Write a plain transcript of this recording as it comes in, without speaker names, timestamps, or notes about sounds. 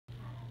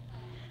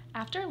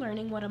After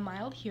learning what a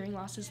mild hearing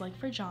loss is like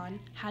for John,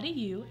 how do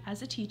you,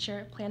 as a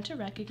teacher, plan to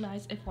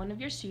recognize if one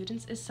of your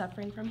students is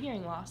suffering from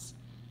hearing loss?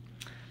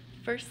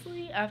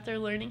 Firstly, after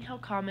learning how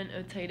common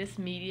otitis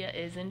media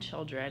is in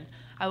children,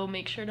 I will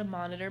make sure to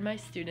monitor my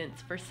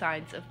students for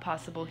signs of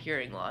possible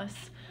hearing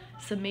loss.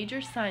 Some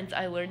major signs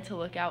I learned to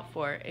look out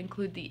for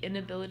include the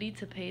inability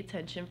to pay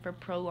attention for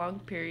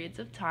prolonged periods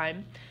of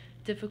time,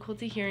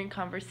 difficulty hearing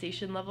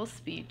conversation level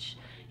speech,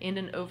 and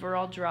an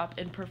overall drop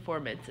in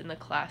performance in the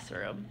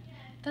classroom.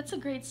 That's a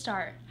great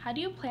start. How do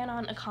you plan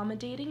on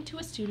accommodating to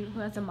a student who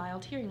has a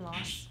mild hearing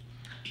loss?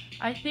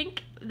 I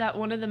think that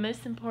one of the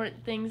most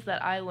important things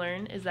that I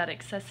learn is that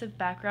excessive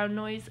background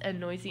noise and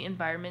noisy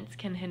environments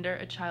can hinder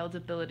a child's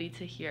ability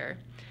to hear.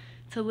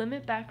 To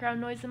limit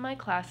background noise in my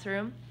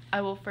classroom,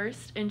 I will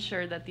first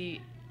ensure that the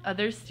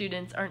other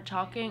students aren't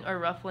talking or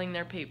ruffling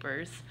their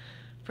papers.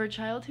 For a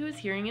child who is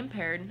hearing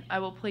impaired, I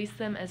will place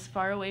them as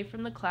far away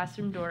from the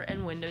classroom door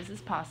and windows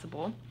as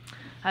possible,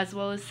 as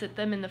well as sit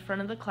them in the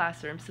front of the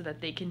classroom so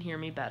that they can hear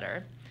me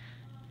better.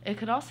 It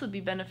could also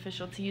be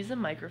beneficial to use a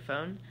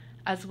microphone,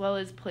 as well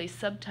as place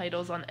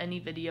subtitles on any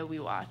video we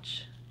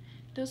watch.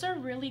 Those are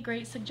really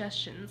great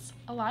suggestions.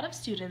 A lot of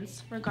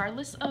students,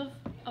 regardless of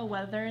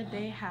whether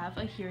they have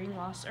a hearing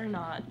loss or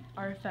not,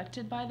 are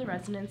affected by the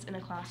resonance in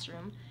a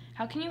classroom.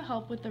 How can you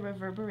help with the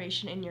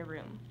reverberation in your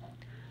room?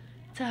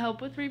 To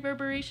help with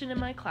reverberation in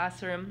my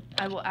classroom,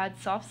 I will add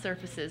soft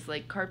surfaces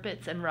like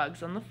carpets and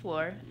rugs on the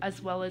floor,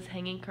 as well as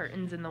hanging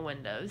curtains in the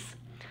windows.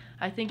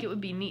 I think it would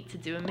be neat to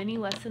do a mini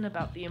lesson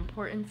about the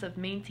importance of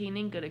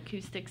maintaining good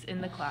acoustics in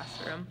the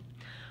classroom.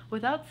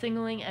 Without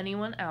singling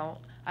anyone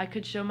out, I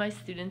could show my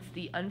students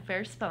the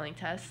unfair spelling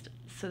test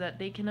so that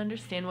they can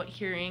understand what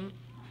hearing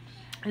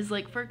is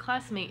like for a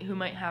classmate who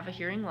might have a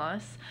hearing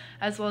loss,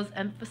 as well as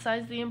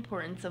emphasize the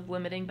importance of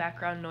limiting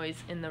background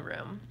noise in the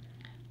room.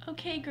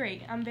 Okay,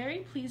 great. I'm very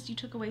pleased you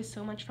took away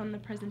so much from the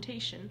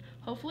presentation.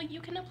 Hopefully you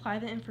can apply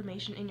the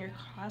information in your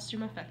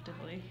classroom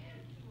effectively.